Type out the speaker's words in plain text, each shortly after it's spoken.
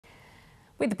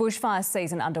With the bushfire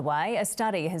season underway, a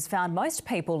study has found most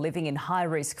people living in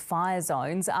high-risk fire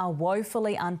zones are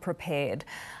woefully unprepared.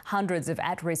 Hundreds of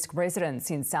at-risk residents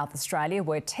in South Australia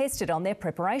were tested on their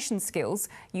preparation skills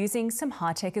using some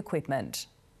high-tech equipment.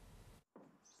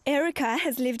 Erica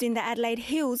has lived in the Adelaide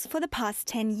Hills for the past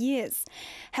 10 years.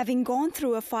 Having gone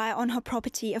through a fire on her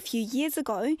property a few years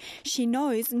ago, she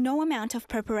knows no amount of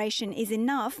preparation is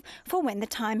enough for when the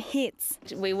time hits.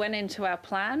 We went into our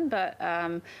plan, but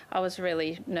I was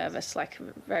really nervous,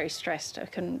 very stressed. I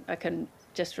can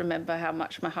just remember how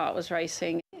much my heart was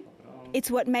racing. It's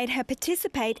what made her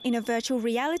participate in a virtual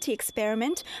reality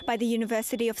experiment by the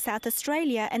University of South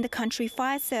Australia and the Country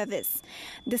Fire Service.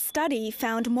 The study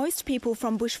found most people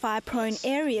from bushfire-prone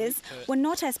areas were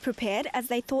not as prepared as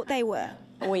they thought they were.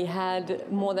 We had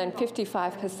more than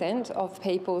 55% of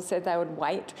people said they would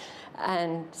wait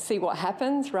and see what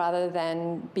happens rather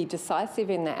than be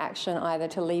decisive in their action, either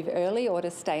to leave early or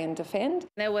to stay and defend.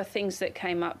 There were things that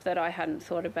came up that I hadn't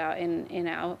thought about in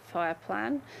our fire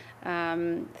plan,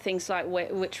 things like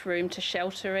which room to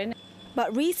shelter in.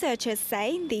 But researchers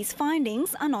say these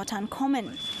findings are not uncommon.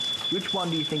 Which one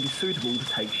do you think is suitable to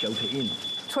take shelter in?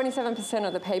 27%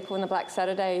 of the people in the Black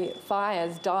Saturday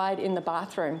fires died in the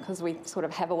bathroom because we sort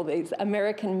of have all these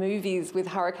American movies with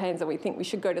hurricanes that we think we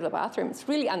should go to the bathroom. It's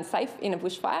really unsafe in a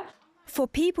bushfire. For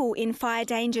people in fire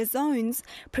danger zones,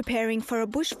 preparing for a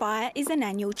bushfire is an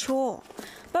annual chore.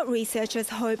 But researchers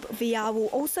hope VR will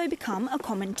also become a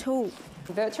common tool.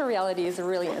 Virtual reality is a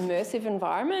really immersive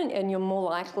environment and you're more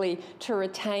likely to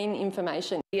retain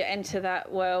information. You enter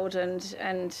that world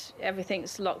and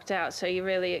everything's locked out, so you're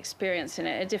really experiencing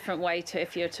it a different way to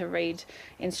if you're to read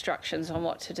instructions on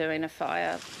what to do in a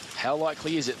fire. How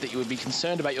likely is it that you would be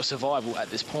concerned about your survival at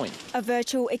this point? A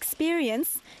virtual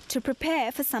experience to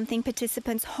prepare for something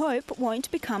participants hope won't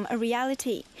become a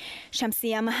reality.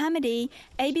 Shamsia Mohammadi,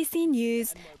 ABC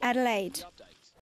News, Adelaide.